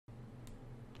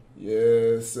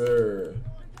Yes, sir.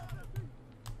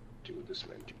 Dude, this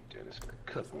man Dennis gonna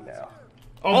cook me now.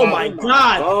 Oh my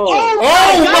God! Oh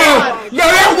my! Now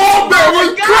that walk back was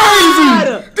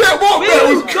crazy. That walk back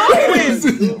was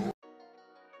crazy.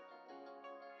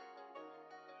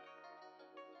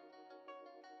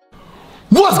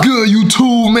 What's good,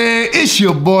 YouTube, man? It's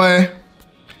your boy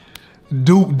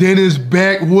Duke Dennis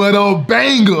back with a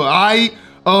banger. Alright,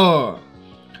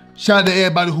 shout out to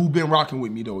everybody who been rocking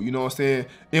with me though. You know what I'm saying?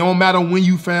 It don't matter when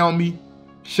you found me.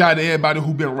 Shout out to everybody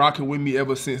who been rocking with me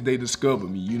ever since they discovered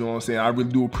me. You know what I'm saying? I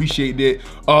really do appreciate that.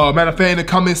 Matter of fact, in the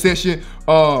comment section,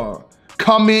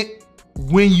 comment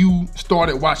when you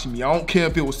started watching me. I don't care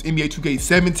if it was NBA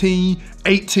 2K17,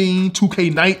 18,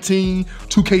 2K19,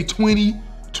 2K20,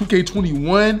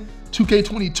 2K21,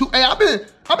 2K22. Hey, I've been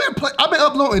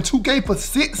uploading 2K for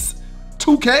 6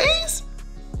 2Ks?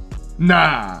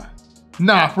 Nah,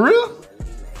 for real?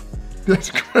 That's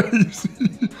crazy.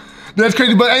 That's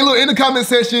crazy, but hey, look, in the comment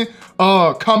section,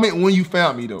 comment when you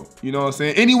found me though. You know what I'm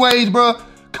saying? Anyways, bro,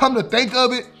 come to think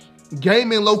of it,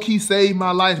 gaming low-key saved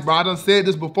my life, bro. I done said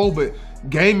this before, but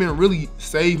gaming really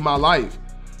saved my life.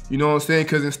 You know what I'm saying?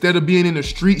 Cause instead of being in the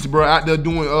streets, bro, out there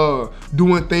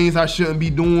doing things I shouldn't be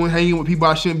doing, hanging with people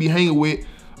I shouldn't be hanging with,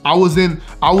 I was in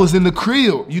the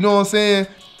crib, you know what I'm saying?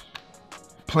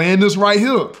 Playing this right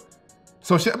here.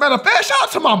 So matter of fact, shout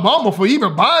out to my mama for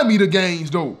even buying me the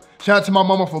games though. Shout out to my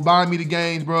mama for buying me the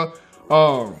games, bro.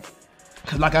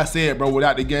 Cause like I said, bro,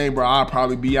 without the game, bro, I'd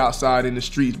probably be outside in the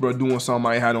streets, bro, doing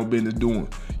something I ain't had no business doing.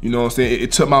 You know what I'm saying?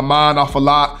 It took my mind off a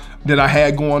lot that I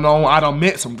had going on. I done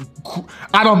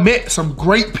met some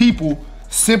great people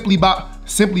simply by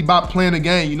playing the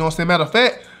game. You know what I'm saying? Matter of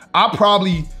fact,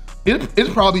 it's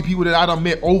probably people that I done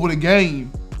met over the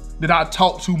game that I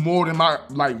talk to more than my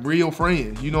real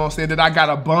friends. You know what I'm saying? That I got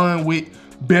a bond with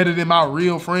better than my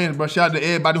real friends. But shout out to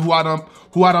everybody who I done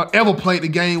ever played the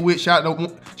game with. Shout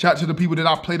out to the people that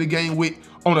I play the game with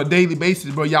on a daily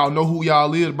basis, bro. Y'all know who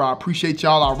y'all is, bro. I appreciate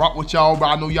y'all. I rock with y'all, bro.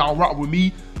 I know y'all rock with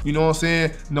me. You know what I'm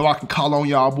saying? Know I can call on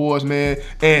y'all boys, man.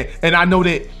 And I know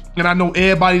that, and I know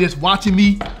everybody that's watching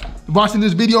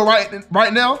this video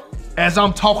right now, as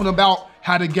I'm talking about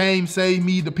how the game saved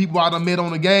me, the people I done met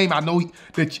on the game, I know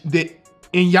that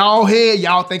in y'all head,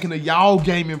 y'all thinking of y'all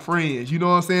gaming friends. You know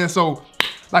what I'm saying? So,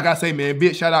 like I say, man,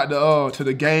 big shout out to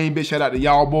the game, big shout out to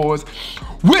y'all boys.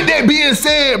 With that being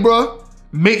said, bro,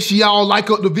 make sure y'all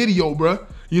like up the video, bro.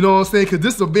 You know what I'm saying? Cause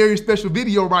this is a very special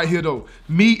video right here though.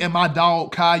 Me and my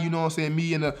dog Kai, you know what I'm saying?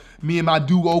 Me and my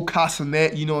duo Kai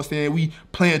Cenat, you know what I'm saying? We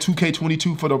playing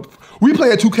 2K22 we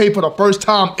playing 2K for the first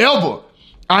time ever.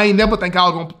 I ain't never think I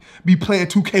was gonna be playing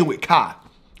 2K with Kai.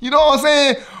 You know what I'm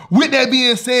saying? With that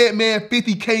being said, man,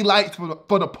 50K likes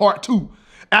for the part 2.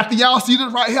 After y'all see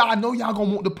this right here, I know y'all gonna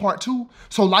want the part 2.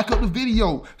 So like up the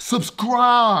video,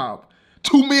 subscribe.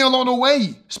 2 mil on the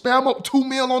way. Spam up 2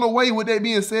 mil on the way. With that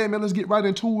being said, man, let's get right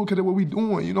into it because of what we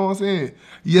doing. You know what I'm saying?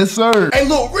 Yes, sir. Hey,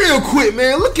 look, real quick,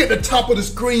 man. Look at the top of the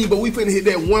screen, but we finna hit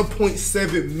that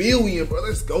 1.7 million, bro.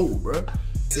 Let's go, bro.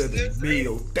 7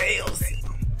 mil. Damn.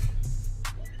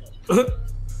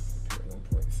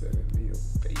 1.7 mil.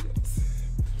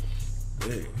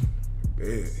 Damn.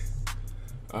 Man.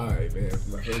 All right, man.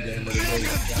 My first game of the day.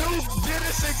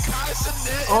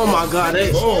 Oh my God!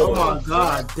 Oh my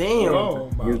God! Damn!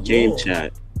 Oh my Your game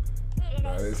chat.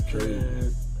 Nah, that's crazy.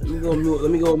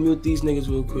 Let me go mute these niggas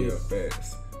real quick. Yeah,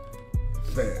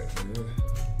 fast, man.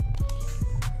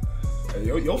 Hey,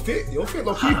 your fit look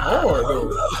pretty hard though.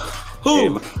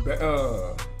 Who?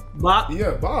 Bob?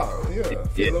 Yeah, Bob. Yeah.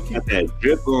 Got that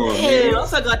drip on. Damn, I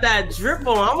also got that drip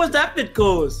on. How much that fit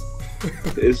cost?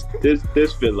 This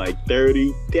fit like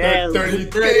 30. Damn. 30.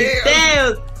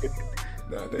 Damn.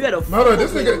 Nah, We got a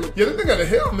this nigga got a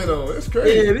helmet on. That's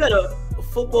crazy. Yeah, we got a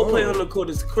football player on the court.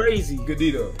 It's crazy.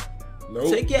 Goodito.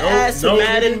 Nope. Take your ass to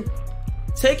Madden.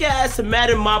 Take your ass to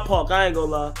Madden my park. I ain't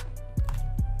gonna lie.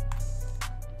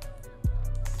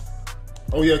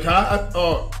 Oh yeah, Kai.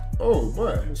 Oh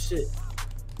boy. Oh, shit.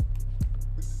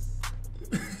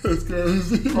 That's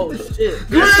crazy. Oh shit.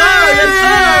 Yes sir.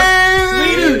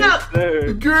 Yes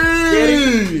sir.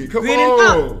 Green. Come Green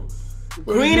on.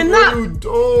 Green and What are you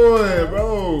doing,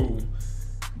 bro?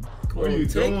 What are you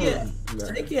doing?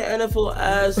 Take your NFL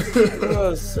ass. You know what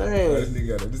I'm saying?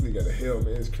 This nigga got a helmet.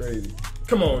 It's crazy.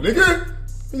 Come on, nigga.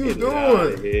 What you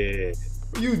doing?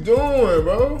 What you doing,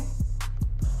 bro?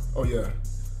 Oh yeah.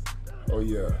 What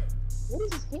does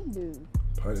this thing do?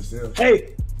 Punish them.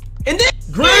 Hey. And then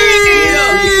Green!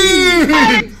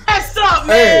 Hey, ass up,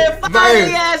 man! Fire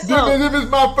the ass up! This is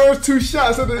my first 2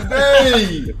 shots of the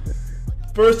day!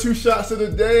 First 2 shots of the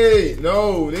day!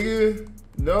 No, nigga.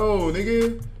 No,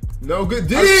 good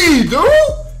D, dude!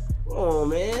 Come on, What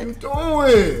man. you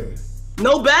doing?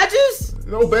 No badges?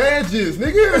 No badges,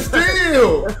 nigga.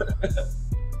 Still.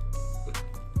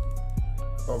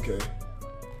 Okay.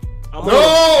 I'm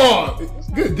No!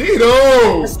 Good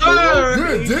Dino! sir.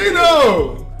 Good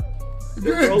Dino!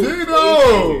 Good Bro,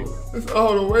 Dino! It's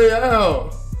all the way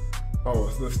out. Oh,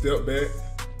 it's a step back.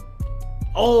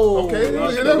 Oh, Okay, I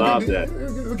look should at love that.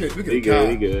 that. Look at He Kai. good,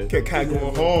 he good. Look at Kai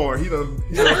going hard. He done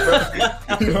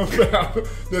foul.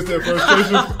 That's that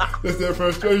frustration. That's that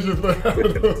frustration foul.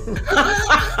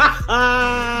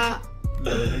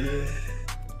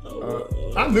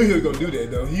 I knew he was gonna do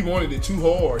that though. He wanted it too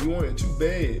hard. He wanted it too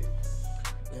bad.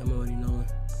 Yeah, I'm already knowing.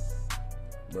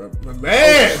 Bro,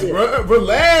 relax, bro.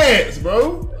 Relax,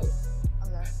 bro.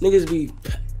 Niggas be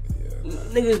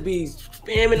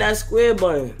spamming that square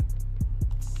button.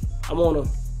 I'm on him.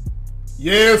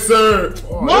 Yes, sir.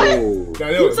 What? Now,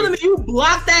 that You was- telling me you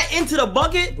blocked that into the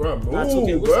bucket? Bro, move, That's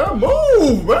okay. What's bro. up?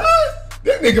 Move, bro.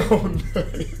 That nigga on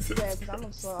nice. Yeah, because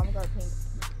I'm slow. I'm gonna pink.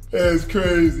 That's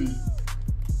crazy.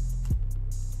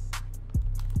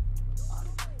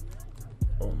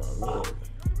 Oh my lord.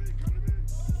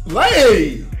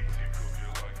 Lay.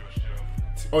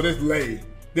 Oh, that's Lay.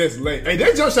 That's Lay. Hey,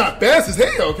 that jump shot fast as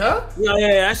hell, okay?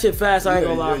 Yeah, that shit fast. I ain't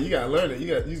gonna lie. You gotta learn it.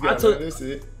 You I gotta took- learn this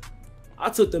shit. I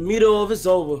took the meter off. It's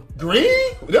over.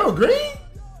 Green? That was green?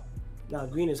 Nah,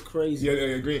 green is crazy.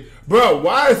 Yeah, green. Bro,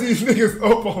 why is these niggas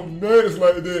up on nuts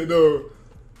like that, though?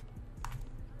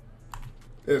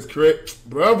 That's correct.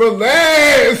 Bro,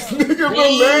 relax. Nigga,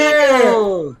 relax.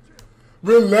 Damn.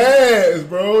 Relax,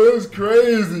 bro. It was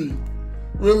crazy.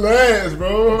 Relax,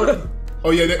 bro.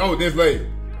 Oh, yeah. That's late.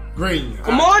 Green.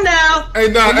 Come on now. Hey,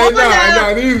 nah. Come on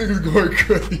now. These niggas going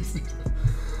crazy.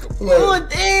 Oh, Like,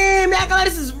 damn. Act like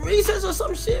this is recess or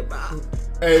some shit, bro.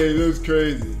 hey, that's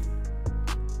crazy.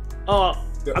 I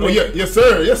mean, yeah. Yes,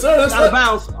 sir. Yes, sir. That's out of it.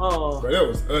 bounds. Oh, Bro, that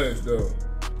was us, though.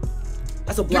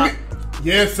 that's a Give block. me.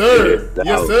 Yes, sir. Yeah,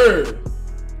 Yes, sir.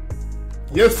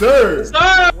 Yes, sir.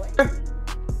 Sir.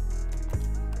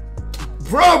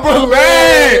 Bro,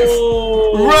 relax.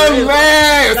 Oh,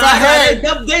 Relax. Nah, I had.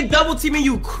 they double teaming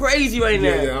you crazy right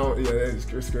now. Yeah, that's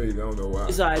crazy. I don't know why.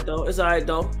 It's alright though. It's alright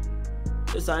though.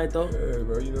 It's alright though. Yeah,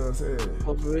 bro, you know what I'm saying?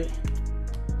 Over it.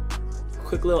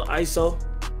 Quick little ISO.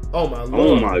 Oh my Oh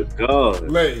lord. my god.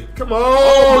 Lay. Come on,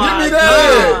 Oh give my me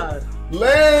that. God.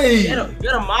 Lay. Get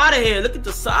him out of here. Look at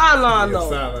the sideline Yeah, though.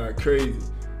 sideline crazy.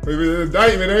 Maybe it's an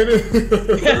indictment, ain't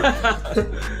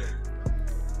it?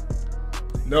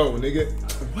 No, nigga.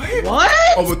 What?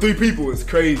 What? Over 3 people is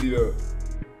crazy though.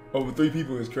 Over 3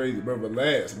 people is crazy, bro.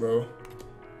 Relax, bro.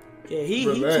 Yeah, he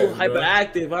Relax, too bro.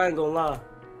 hyperactive. I ain't gonna lie.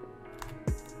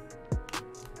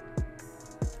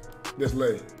 That's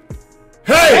late.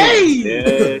 Hey!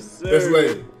 Yes, sir. That's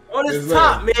late. On his It's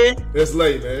top, late. man. That's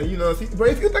late, man. You know, bro,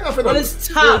 if you think I'm finna... On his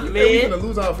top, bro, man. We finna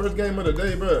lose our first game of the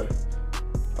day, bro.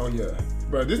 Oh, yeah.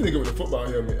 Bro, this nigga with a football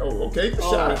helmet. Oh, okay, good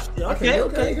shot. shit. Okay,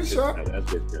 Okay. good shot.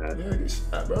 That's good, guy. Yeah, good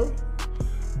shot, bro.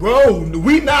 Bro,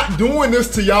 we not doing this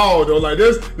to y'all, though. Like,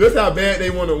 that's how bad they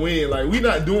want to win. Like, we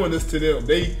not doing this to them.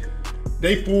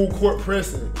 They full court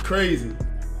pressing. Crazy.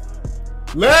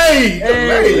 Late!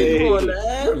 Hey, come on,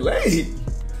 You're man. late.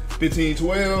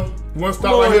 15-12. One stop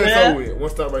Come right on, here, it's man. over with. One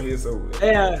stop right here, it's over with.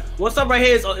 Yeah. What's up right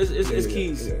here is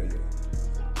keys.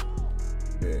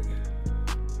 Yeah.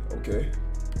 Okay.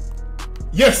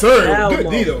 Yes, sir. Hell Good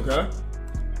no. D though, huh?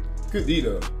 Good D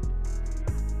though.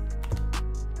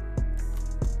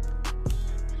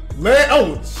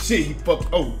 Oh shit, he fucked.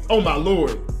 Oh my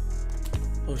lord.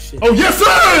 Oh shit. Oh yes,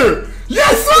 sir.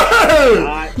 Yes,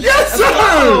 sir. Yes,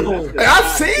 sir. go. Hey,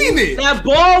 I seen it. That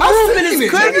ball movement seen is it,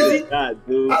 crazy. God,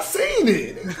 dude. I seen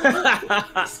it. God,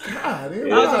 That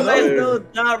was a nice little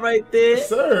dot right there. Yes,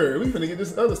 sir. We finna get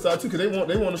this other side too, cause they want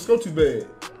to score too bad.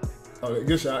 Oh,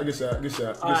 good shot.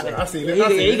 All right. I seen Yeah, it. he- I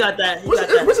seen he it. got that. He Which got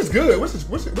is- that. which is good. Which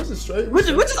is straight. Which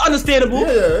is understandable.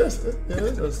 Yeah, that's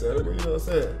understandable. You know what I'm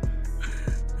saying?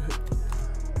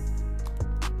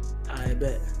 I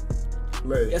bet.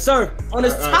 Lay. Yes, sir. On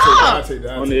his I'll top. take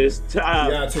that. On this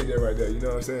top. Yeah, I'll take that right there. You know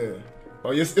what I'm saying?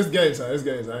 Oh, yes, it's game time. It's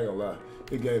game time. I ain't gonna lie.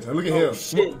 It's game time. Look at Oh him.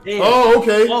 shit. Damn. Oh,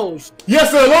 okay. Oh. Yes,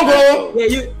 sir. Long arm. Yeah.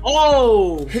 You.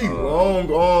 Oh. He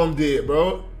long armed it,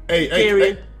 bro. Hey,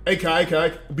 Carry.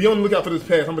 Kai. Be on the lookout for this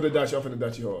pass. I'm finna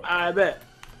dot you. Hard. I bet.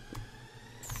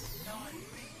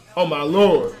 Oh my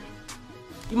lord.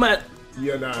 You might.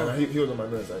 Yeah, nah. He was on my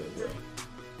nuts. I ain't bro.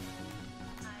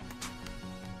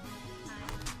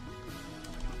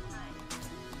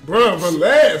 Bro,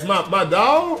 relax, my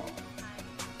dog.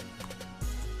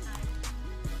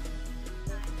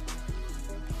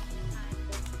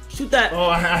 Shoot that. Oh,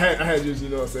 I had just, you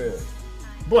know what I'm saying.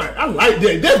 Boy, I like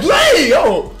that. That's Blade.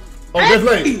 Oh, Oh, that's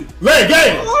late. Late, game.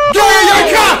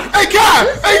 Hey, Kai.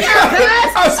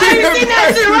 I seen that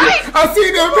pass,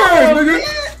 nigga.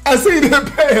 I seen that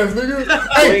pass, nigga.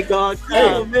 Hey, God,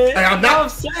 man. Hey, I'm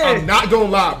not gonna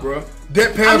lie, bro.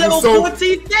 That pass I'm was level so.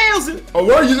 14,000. Oh,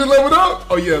 what? You just leveled up?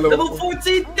 Oh yeah, Level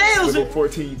 14,000. Level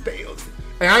 14,000.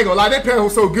 Hey, I ain't gonna lie. That pass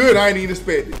was so good. I ain't even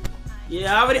expect it.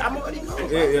 Yeah, I'm already know.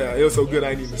 Yeah, it was so good. I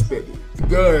ain't even expect it.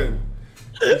 Done.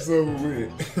 It's over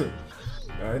with.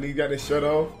 I ain't even got that shut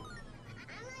off.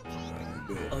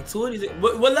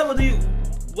 What level do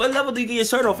you get your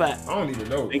shirt off at? I don't even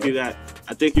know.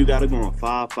 I think you gotta go on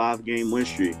 5 game win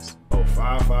streaks. Oh,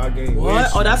 5 game. What?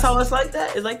 Oh, that's how it's like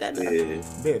that? It's like that now? Yeah.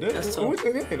 Man, That's tough.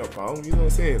 that ain't no problem. You know what I'm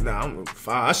saying? Nah, I'm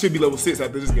 5. I should be level 6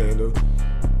 after this game, though.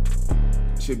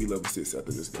 Should be level 6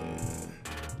 after this game.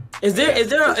 Is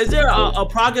there a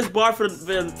progress bar for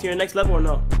to your next level or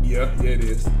no? Yeah, it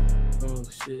is. Oh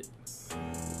shit.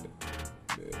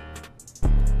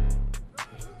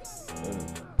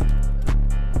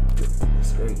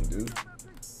 Screen, dude.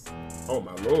 Oh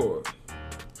my lord.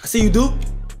 I see you, Duke.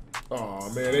 Oh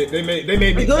man, they made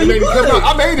me Go, come you good. up.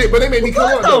 I made it, but they made me come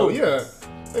good, up though. though. Yeah,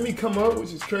 made me come up,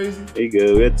 which is crazy. There you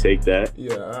go. We'll take that.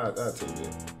 Yeah, I'll take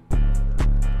it.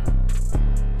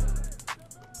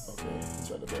 Okay, he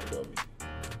tried to back up me.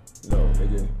 No,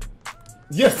 nigga.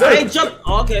 Yes, sir. I ain't jumped.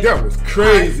 Oh, okay. That was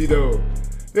crazy though.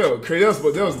 That was crazy. That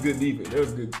was good defense. That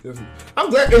was good. I'm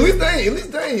glad. At least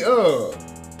they ain't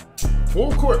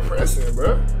full court pressing,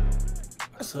 bro.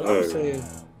 That's what I'm saying.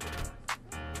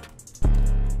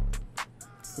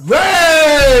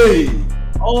 Ray!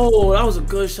 Oh, that was a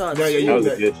good shot. Yeah, That was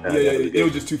a good shot. Yeah, it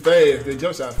was just too fast. They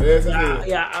jump shot fast.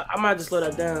 I might just slow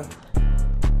that down.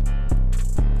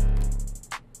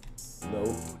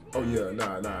 No. Oh yeah,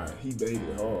 nah. He baited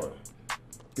it hard.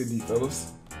 Good D,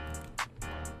 fellas.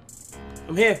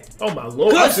 I'm here. Oh my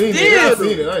lord, Good I seen steal. it.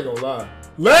 I ain't gonna lie.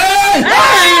 Hey!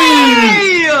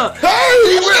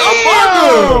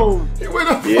 He went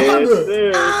up under. Yes,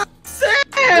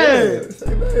 sir.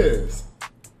 Say less.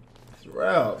 It's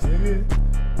Ralph, nigga.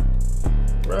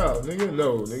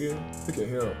 No, nigga. Look at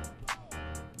him.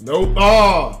 Nope.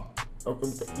 Oh.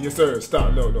 Yes, sir.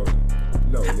 Stop. No.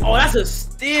 Nigga. Oh, that's a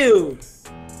steal.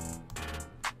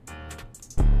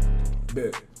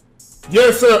 Bet.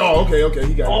 Yes, sir. Oh, okay.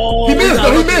 He got it. Oh, He missed,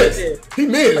 though. He nah, missed. He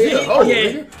missed. Yeah. Oh,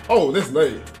 okay. nigga. Oh, that's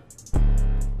late.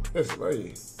 That's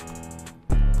late.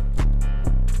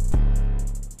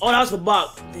 Oh, that was for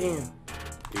Bach. Damn.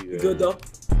 You good, though?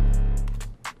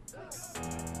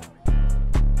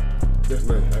 That's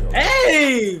late.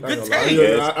 Hey, good take.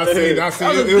 Yeah, I seen That was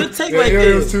a it. good take Yeah, right it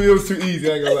there. was too easy.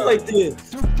 I ain't gonna lie. Like this.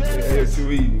 Yeah, it was too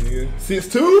easy, nigga.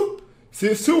 6-2?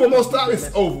 6-2, almost stop.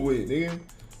 It's over with, nigga.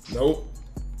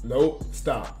 Nope.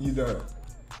 Stop. You done.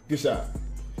 Good shot.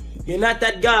 You're not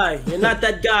that guy. You're not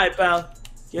that guy, pal.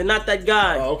 You're not that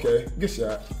guy. Oh, okay. Good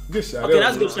shot. Okay,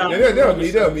 that's a good shot. Yeah, that was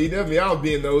me. I was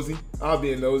being nosy.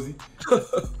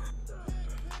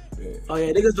 Oh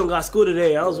yeah, niggas don't got school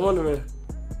today. I was wondering.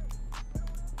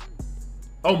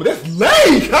 Oh, but that's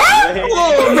late, huh? Come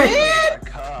on, man.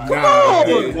 Nah,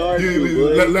 on.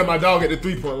 yeah. Let my dog at the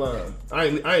 3-point line. I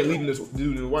ain't leaving this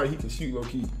dude in the white. He can shoot low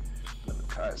key.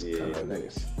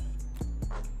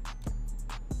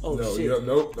 Oh No, shit.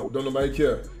 nope. Don't nobody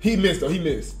care. He missed though. He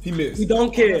missed. We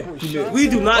don't care. He missed. We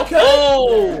do not. Okay.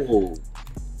 Oh.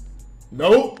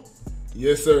 Nope.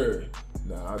 Yes, sir.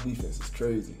 Nah, our defense is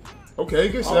crazy. Okay,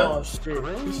 good shot. Oh shit.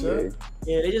 Good shot.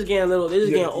 Yeah, they just getting a little. They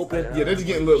just getting open. Yeah, they're just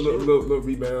getting little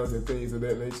rebounds and things of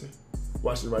that nature.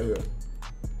 Watch it right here.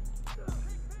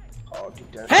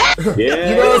 Yeah.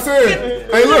 You know what I'm saying?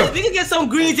 Hey, look. We can get some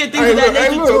greens and things Hey, of that look, hey,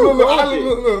 nature look, too.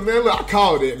 look, man, look, I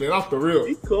called it, man, off the real.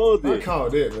 He called I it.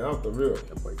 called it, man, off the real.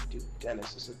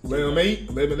 Dennis is a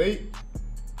 11-8. Man,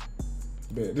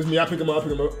 this is me, I pick him up.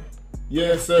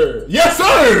 Yes, sir. Yes,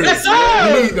 sir! Yes,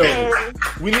 sir!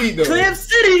 We need those. Clam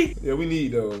City. Yeah, we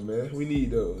need those, man. We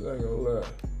need those. I ain't gonna lie.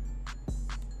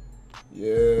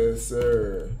 Yes,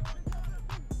 sir.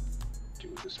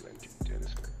 Dude, this man,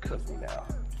 Dennis gonna cook me now.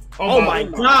 Oh my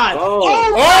god. Oh.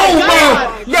 Oh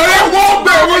my! Now that walk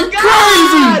back was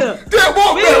crazy. That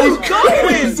walk back was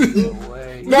crazy.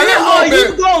 Now that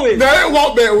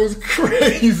walk back was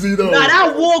crazy though. Nah,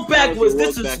 that walk back That was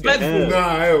was a walk back disrespectful. ahead.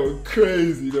 Nah, that was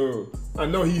crazy though. I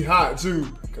know he hot too,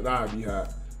 cause I'd be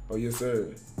hot. Oh yes,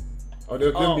 sir. Oh,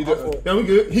 yeah, we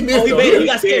good. He missed Oh, though. he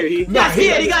got scared. He got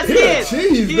scared. He got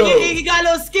cheese though. He got a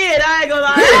little scared. I ain't gonna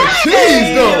lie. He got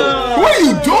cheese though. What are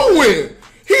you doing?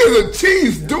 He is a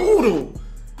cheese doodle.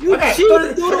 You I cheese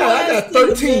got, doodle. I got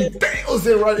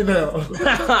 13,000 right now.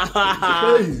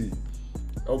 Crazy.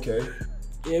 Okay.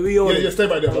 Yeah, we on. Yeah, stay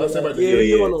right there, bro. Stay right there.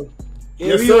 Yeah, we on them. Yeah,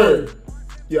 Yes, we sir. on.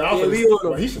 Yeah, I was we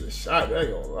on him. he should have shot. I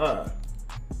ain't gonna lie.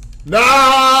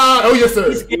 Nah. Oh yes,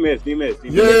 sir. He missed.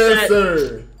 Yes,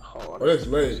 sir. Oh, that's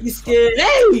late. He's scared.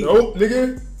 Hey. Nope,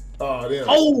 nigga. Oh damn.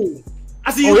 Oh.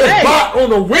 I see Oh, you. that's Hey. bot on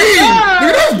the wing.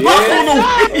 Nigga, that's bot on the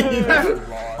wing.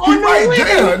 He right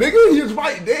there, nigga. He was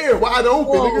right there, wide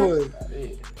open,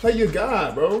 nigga. Play your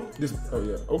guy, bro. Just, oh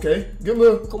yeah, okay. Give him a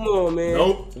little. Come on, man.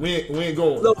 Nope, we ain't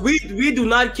going. Look, we do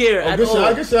not care at Good all.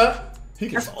 shot, good shot. He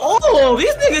can. That's all.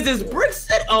 These niggas is brick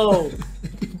set. Oh.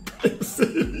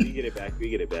 We get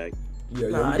it back. Yeah,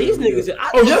 Nah, we these good, we niggas. good.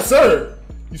 I, Oh yes, sir.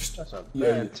 That's a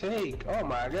bad take. Oh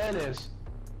my goodness.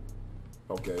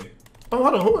 Okay. Oh,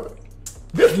 hold on.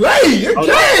 This lady,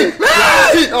 again.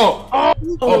 Oh,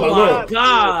 Oh, my my Lord.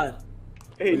 God.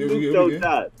 Hey, Yeah, Luke we don't good.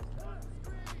 shot.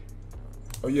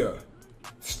 Oh yeah.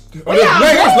 Oh,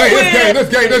 that's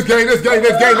game. That's game.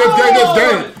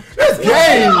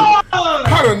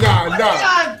 Hold on, nah.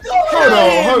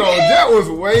 Hold on. That was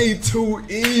way too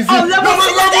easy. Oh, level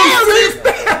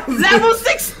Level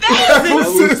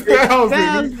 6,000.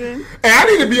 6,000. Hey, I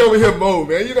need to be over here more,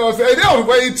 man. You know what I'm saying? That was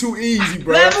way too easy,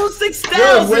 bro. Level That 6,000.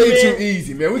 was way man. too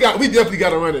easy, man. We definitely got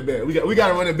to run it back. We got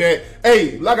to run it back.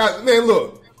 Hey, man,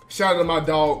 look. Shout out to my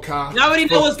dog, Kai. You already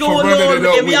know what's going on,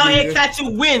 man. We out here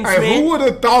catching wins, hey, man. who would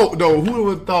have thought, though? Who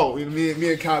would have thought? Me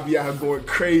and Kai be out here going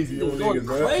crazy on Going niggas,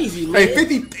 man. crazy, man. Hey,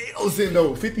 50,000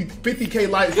 though. 50K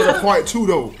likes for the part 2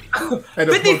 though.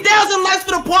 50,000 likes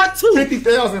for the part 2.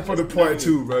 50,000 for the part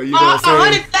 2, bro. You know what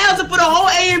I'm saying? 100,000 for the whole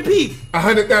AMP.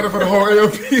 100,000 for the whole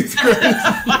AMP is crazy.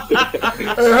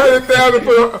 100,000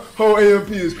 for the whole AMP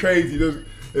is crazy.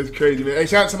 It's crazy, man. Hey,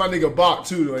 shout out to my nigga Bach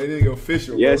too, though. That nigga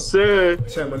official. Yes, sir.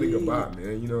 Shout out to my nigga Bach,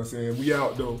 man. You know what I'm saying? We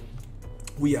out though,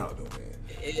 man.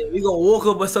 Yeah, we gonna walk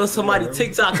up and show somebody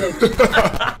TikTok.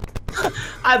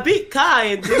 I beat Kai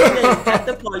and Disney at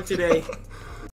the party today.